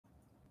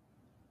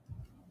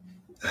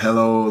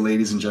Hello,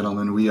 ladies and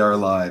gentlemen, we are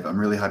live. I'm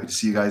really happy to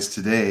see you guys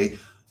today.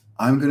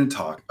 I'm going to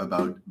talk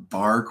about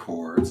bar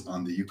chords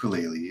on the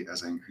ukulele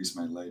as I increase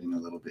my lighting a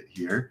little bit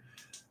here.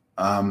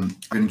 I'm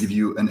going to give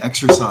you an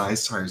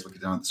exercise. Sorry, I was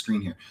looking down at the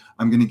screen here.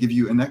 I'm going to give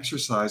you an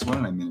exercise. Why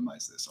don't I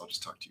minimize this? I'll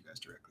just talk to you guys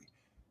directly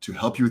to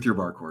help you with your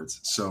bar chords.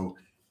 So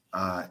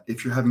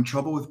if you're having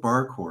trouble with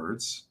bar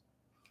chords,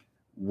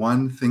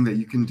 one thing that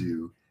you can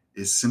do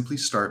is simply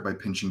start by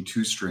pinching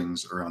two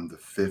strings around the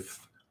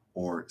 5th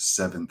or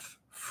 7th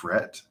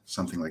fret,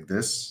 something like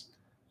this,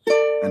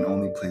 and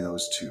only play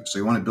those two. So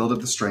you want to build up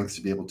the strength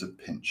to be able to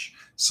pinch.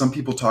 Some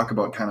people talk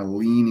about kind of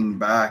leaning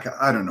back.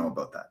 I don't know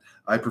about that.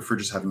 I prefer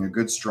just having a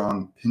good,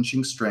 strong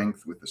pinching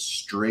strength with a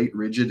straight,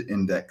 rigid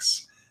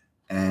index,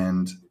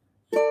 and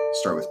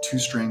start with two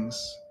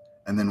strings,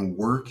 and then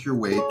work your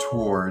way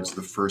towards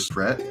the 1st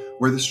fret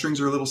where the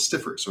strings are a little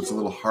stiffer. So it's a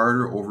little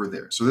harder over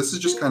there. So this is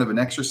just kind of an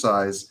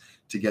exercise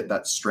to get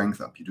that strength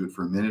up. You do it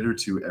for a minute or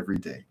two every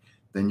day.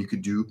 Then you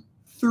could do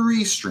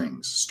 3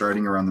 strings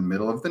starting around the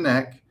middle of the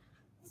neck.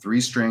 3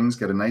 strings,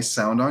 get a nice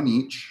sound on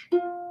each,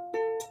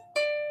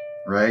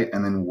 right?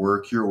 And then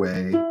work your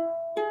way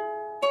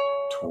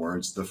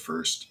towards the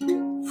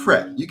 1st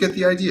fret. You get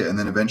the idea. And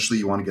then eventually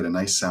you want to get a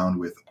nice sound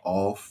with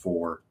all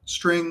 4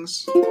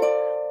 strings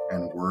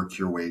and work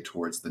your way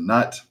towards the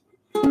nut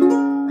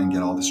and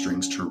get all the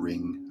strings to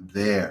ring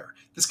there.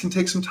 This can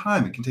take some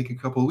time. It can take a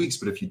couple of weeks,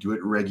 but if you do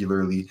it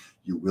regularly,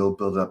 you will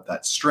build up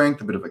that strength,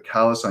 a bit of a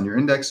callus on your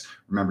index.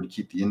 Remember to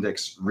keep the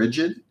index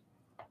rigid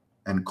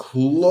and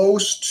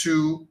close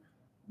to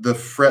the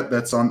fret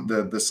that's on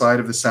the side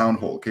of the sound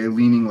hole, okay?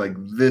 Leaning like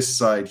this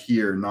side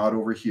here, not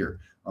over here.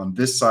 On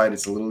this side,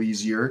 it's a little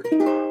easier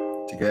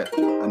to get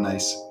a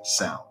nice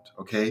sound,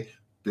 okay?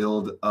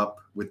 Build up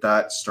with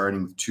that,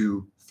 starting with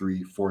 2,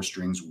 3, 4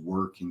 strings,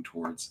 working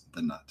towards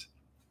the nut.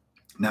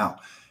 Now,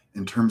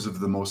 in terms of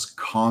the most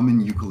common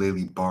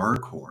ukulele bar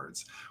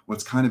chords,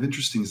 what's kind of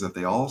interesting is that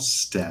they all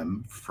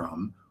stem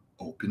from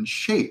open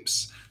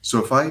shapes.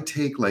 So if I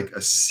take like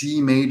a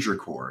C major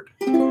chord,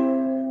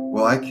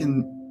 well, I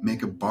can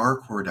make a bar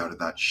chord out of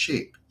that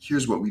shape.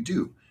 Here's what we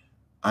do.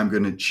 I'm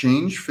going to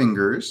change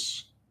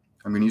fingers.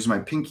 I'm going to use my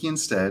pinky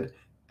instead,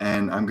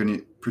 and I'm going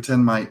to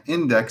pretend my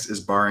index is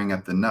barring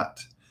at the nut.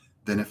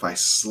 Then if I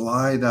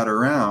slide that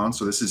around,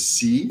 so this is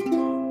C,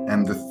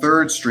 and the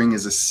 3rd string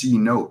is a C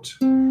note.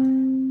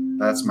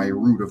 That's my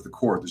root of the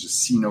chord. There's a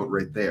C note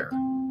right there.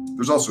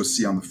 There's also a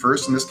C on the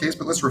 1st in this case,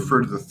 but let's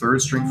refer to the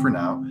 3rd string for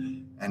now.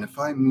 And if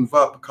I move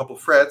up a couple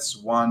frets,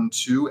 1,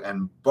 2,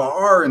 and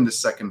bar in the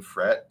 2nd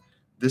fret,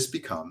 this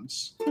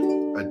becomes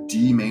a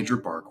D major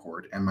bar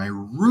chord, and my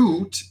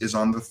root is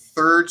on the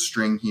 3rd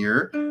string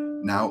here.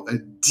 Now a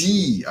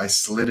D. I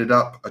slid it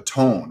up a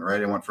tone,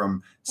 right? I went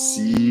from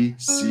C,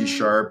 C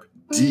sharp,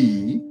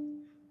 D.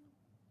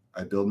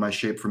 I build my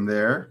shape from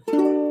there.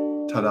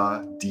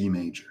 Ta-da, D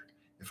major.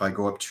 If I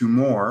go up 2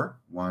 more,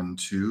 1,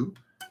 2,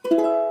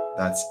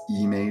 that's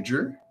E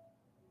major.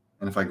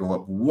 And if I go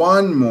up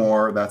 1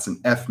 more, that's an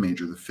F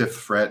major. The 5th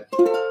fret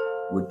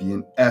would be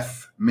an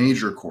F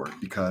major chord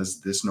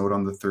because this note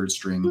on the 3rd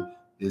string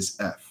is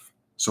F.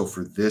 So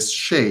for this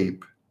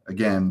shape,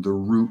 again, the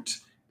root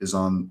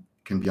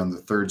can be on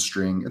the 3rd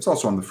string. It's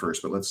also on the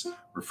 1st, but let's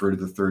refer to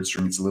the 3rd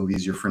string. It's a little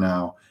easier for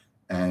now.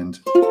 And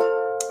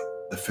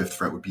the 5th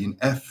fret would be an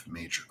F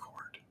major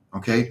chord.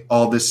 Okay,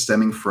 all this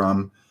stemming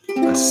from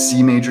a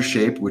C major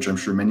shape, which I'm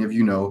sure many of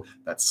you know,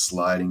 that's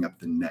sliding up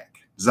the neck.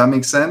 Does that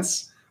make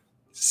sense?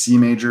 C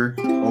major,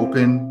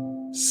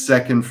 open,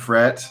 2nd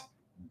fret,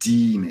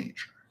 D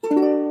major.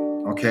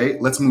 Okay,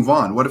 let's move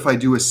on. What if I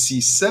do a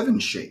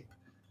C7 shape?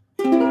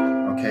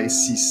 Okay,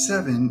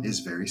 C7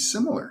 is very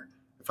similar.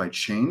 If I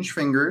change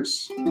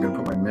fingers, I'm going to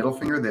put my middle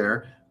finger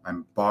there.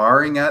 I'm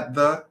barring at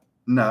the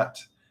nut.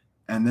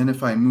 And then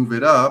if I move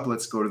it up,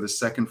 let's go to the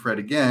 2nd fret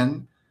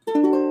again.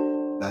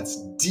 That's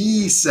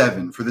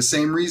D7 for the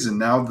same reason.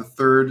 Now the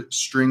 3rd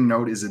string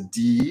note is a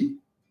D,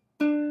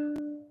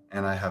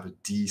 and I have a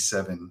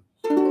D7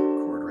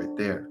 chord right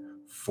there.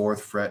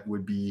 4th fret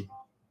would be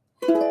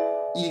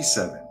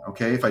E7.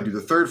 Okay, if I do the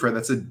 3rd fret,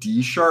 that's a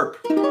D sharp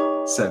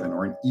 7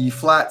 or an E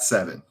flat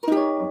 7.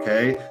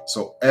 Okay,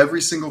 so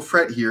every single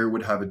fret here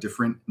would have a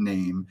different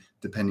name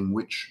depending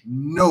which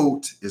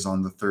note is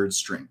on the 3rd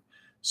string.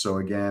 So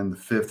again, the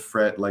 5th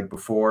fret, like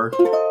before,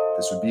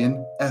 this would be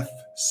an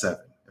F7.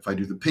 If I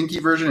do the pinky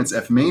version, it's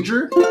F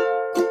major,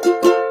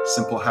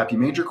 simple happy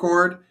major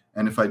chord.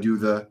 And if I do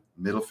the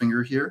middle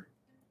finger here,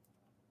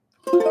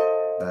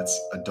 that's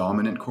a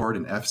dominant chord,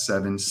 an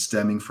F7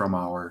 stemming from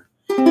our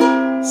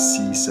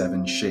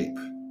C7 shape.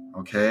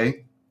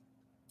 Okay?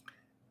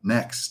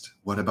 Next,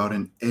 what about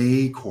an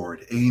A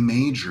chord, A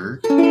major?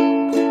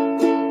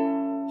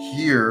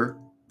 Here,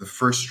 the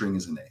 1st string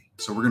is an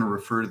A. So we're going to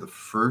refer to the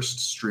 1st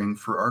string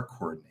for our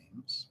chord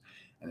names.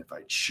 And if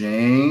I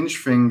change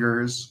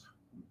fingers,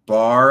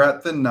 bar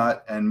at the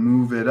nut, and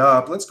move it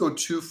up, let's go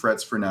 2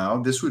 frets for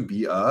now. This would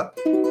be a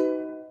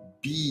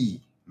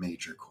B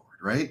major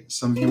chord, right?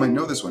 Some of you might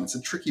know this one. It's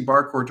a tricky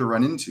bar chord to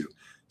run into.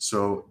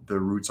 So the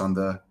root's on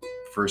the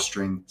 1st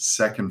string,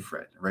 2nd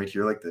fret, right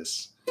here like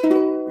this.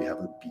 We we have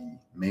a B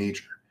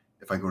major.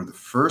 If I go to the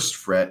first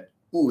fret,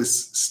 ooh,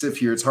 it's stiff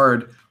here, it's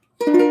hard.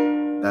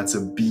 That's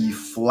a B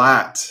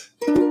flat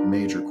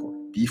major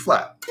chord, B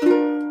flat.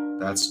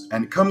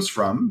 And it comes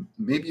from,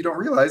 maybe you don't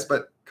realize,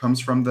 but comes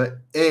from the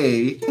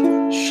A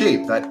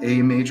shape, that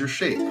A major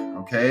shape,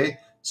 okay?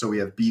 So we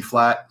have B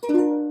flat,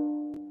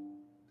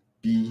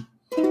 B,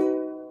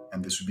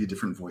 and this would be a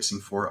different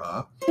voicing for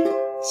a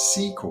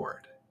C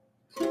chord.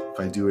 If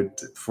I do it,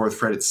 fourth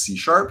fret, it's C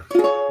sharp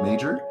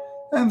major,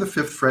 and the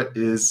fifth fret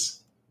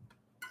is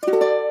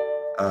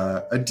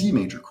a D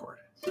major chord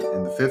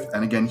in the fifth.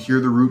 And again, here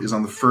the root is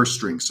on the first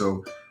string,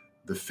 so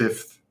the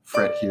fifth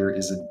fret here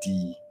is a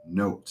D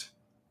note.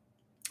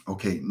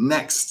 Okay,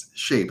 next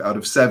shape out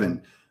of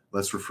 7.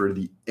 Let's refer to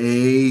the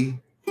A7,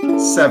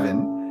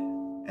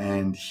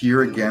 and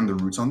here again the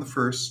root's on the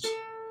first.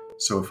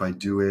 So if I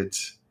do it,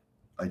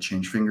 I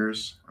change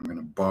fingers, I'm going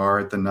to bar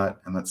at the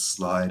nut, and let's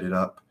slide it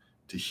up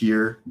to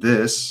here.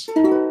 This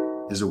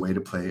is a way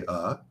to play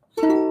a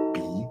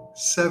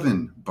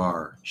B7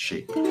 bar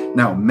shape.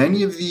 Now,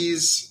 many of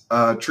these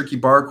tricky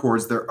bar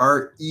chords, there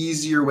are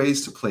easier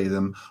ways to play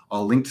them.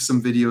 I'll link to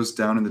some videos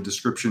down in the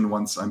description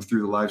once I'm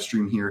through the live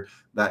stream here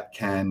that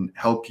can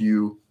help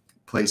you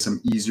play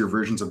some easier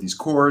versions of these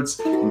chords,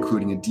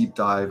 including a deep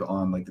dive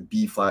on like the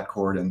B flat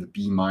chord and the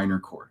B minor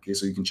chord. Okay,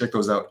 so you can check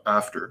those out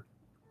after.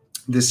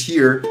 This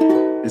here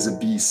is a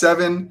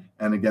B7,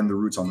 and again, the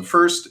root's on the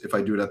first. If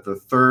I do it at the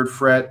third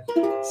fret,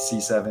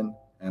 C7,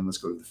 and let's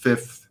go to the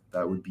fifth,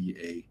 that would be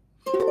a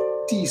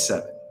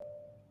D7.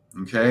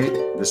 Okay,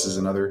 this is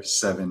another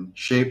 7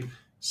 shape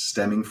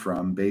stemming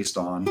from, based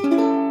on the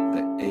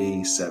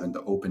A7,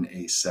 the open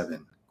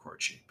A7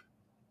 chord shape.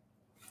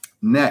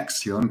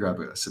 Next, here, let me grab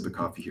a sip of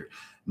coffee here.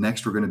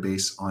 Next, we're going to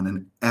base on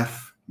an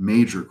F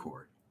major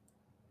chord.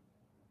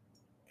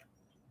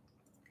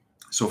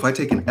 So if I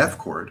take an F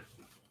chord,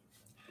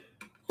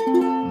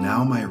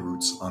 now my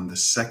root's on the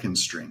second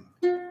string.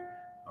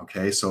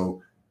 Okay,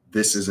 so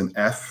this is an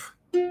F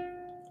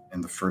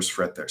and the first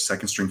fret there,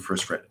 second string,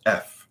 first fret,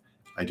 F.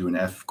 I do an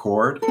F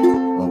chord.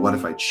 Well, what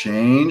if I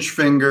change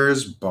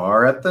fingers,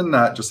 bar at the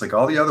nut, just like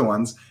all the other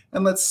ones,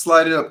 and let's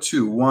slide it up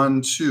to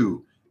 1,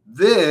 2.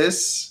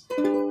 This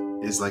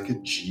is like a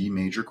G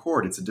major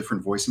chord. It's a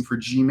different voicing for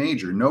G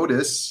major.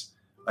 Notice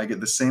I get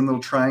the same little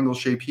triangle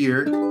shape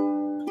here.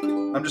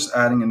 I'm just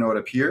adding a note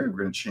up here. We're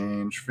going to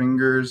change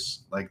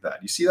fingers like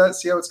that. You see that?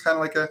 See how it's kind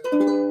of like a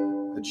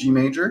G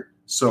major?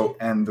 So,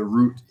 and the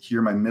root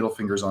here, my middle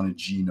finger's on a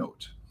G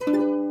note.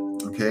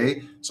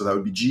 Okay, so that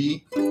would be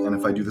G. And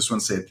if I do this one,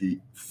 say at the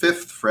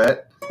 5th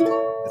fret,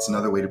 it's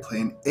another way to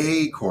play an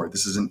A chord.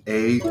 This is an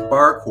A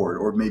bar chord,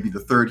 or maybe the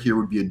third here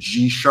would be a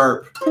G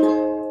sharp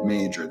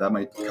major. That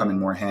might come in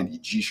more handy,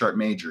 G sharp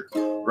major,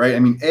 right? I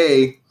mean,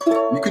 A,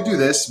 you could do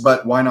this,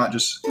 but why not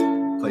just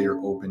play your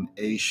open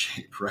A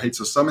shape, right?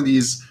 So some of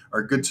these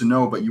are good to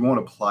know, but you won't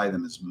apply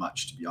them as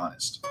much, to be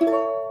honest.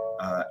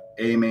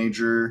 A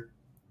major,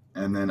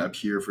 and then up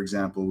here, for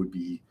example, would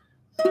be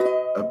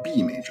a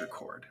B major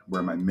chord,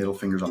 where my middle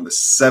finger's on the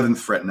 7th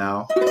fret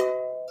now,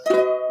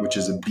 which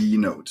is a B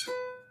note,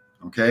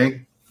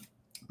 okay?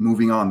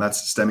 Moving on,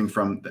 that's stemming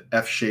from the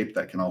F shape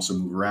that can also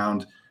move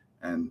around,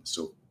 and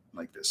so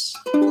like this.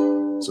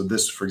 So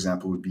this, for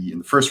example, would be in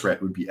the first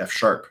fret would be F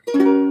sharp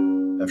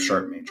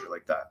major,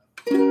 like that.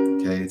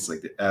 Okay, it's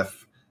like the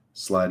F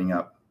sliding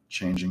up,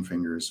 changing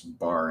fingers,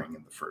 barring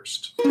in the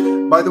first.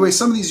 By the way,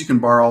 some of these you can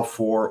bar all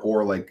 4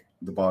 or like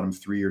the bottom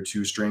 3 or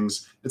 2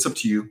 strings. It's up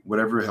to you,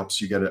 whatever helps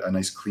you get a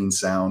nice clean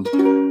sound.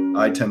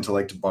 I tend to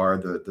like to bar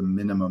the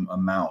minimum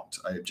amount,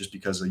 just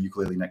because a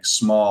ukulele neck's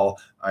small.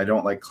 I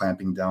don't like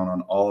clamping down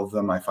on all of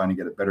them. I find I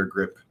get a better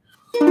grip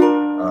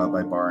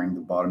by barring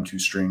the bottom 2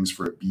 strings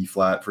for a B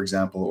flat, for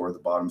example, or the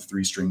bottom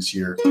 3 strings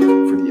here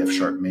for the F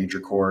sharp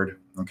major chord.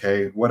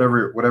 Okay,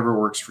 whatever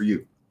works for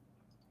you.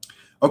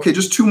 Okay,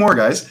 just 2 more,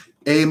 guys.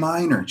 A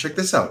minor, check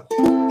this out.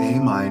 A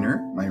minor,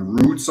 my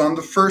root's on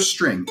the first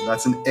string.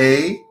 That's an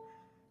A.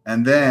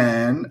 And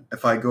then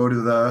if I go to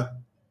the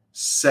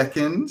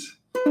 2nd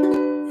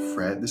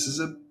fret, this is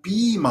a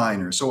B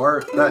minor. So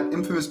that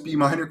infamous B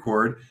minor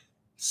chord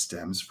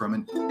stems from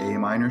an A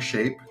minor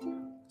shape.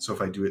 So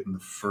if I do it in the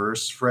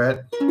 1st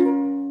fret,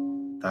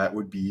 that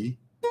would be,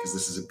 because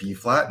this is a B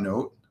flat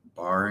note,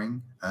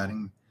 barring,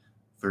 adding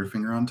 3rd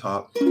finger on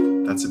top,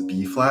 that's a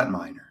B flat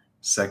minor.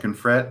 2nd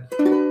fret,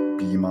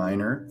 B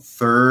minor.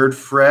 3rd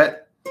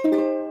fret,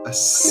 a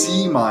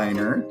C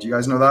minor. Do you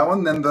guys know that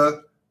one? Then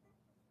the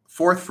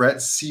 4th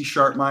fret, C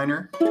sharp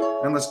minor.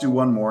 And let's do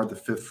one more. The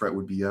 5th fret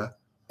would be a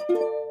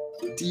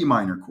D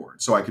minor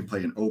chord. So I could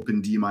play an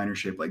open D minor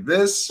shape like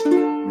this.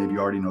 Maybe you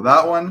already know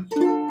that one.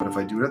 But if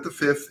I do it at the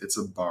 5th, it's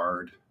a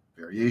barred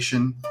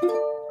variation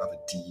of a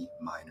D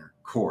minor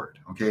chord.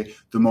 Okay,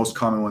 the most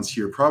common ones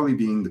here probably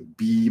being the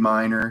B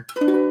minor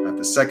at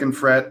the 2nd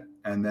fret,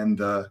 and then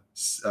the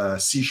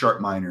C sharp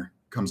minor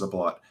comes up a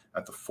lot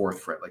at the 4th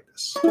fret like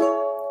this.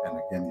 And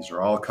again, these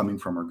are all coming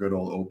from our good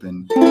old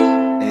open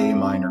A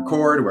minor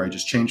chord, where I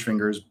just change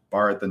fingers,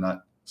 bar at the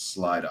nut,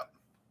 slide up.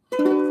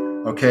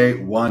 Okay,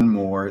 one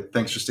more.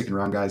 Thanks for sticking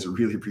around, guys. I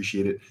really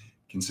appreciate it.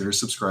 consider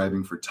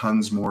subscribing for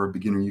tons more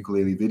beginner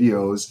ukulele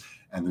videos.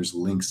 And there's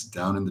links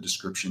down in the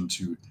description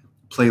to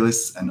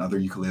playlists and other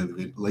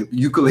ukulele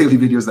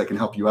videos that can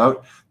help you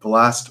out. The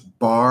last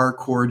bar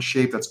chord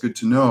shape that's good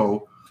to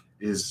know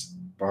is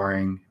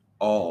barring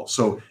all.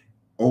 So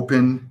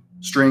open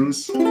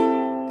strings,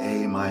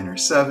 A minor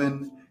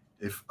 7.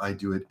 If I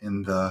do it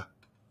in the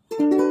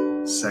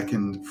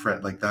second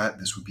fret like that,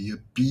 this would be a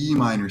B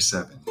minor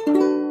 7,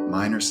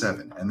 minor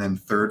 7, and then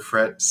third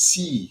fret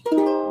C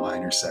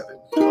minor 7.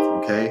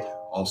 Okay.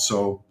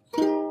 Also,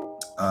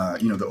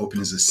 the open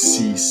is a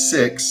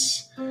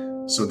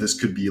C6, so this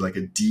could be like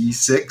a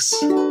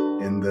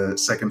D6 in the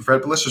second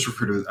fret, but let's just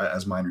refer to it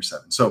as minor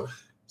 7. So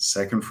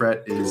second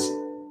fret is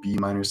B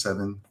minor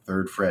 7,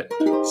 third fret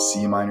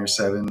C minor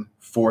 7,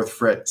 fourth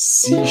fret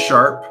C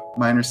sharp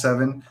minor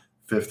 7,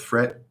 fifth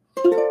fret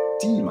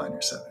D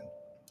minor 7.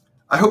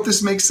 I hope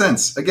this makes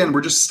sense. Again,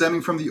 we're just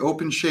stemming from the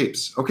open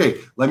shapes. Okay,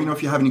 let me know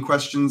if you have any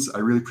questions. I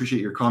really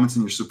appreciate your comments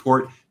and your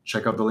support.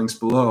 Check out the links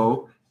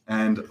below,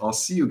 and I'll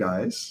see you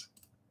guys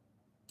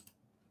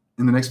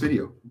in the next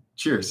video.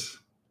 Cheers.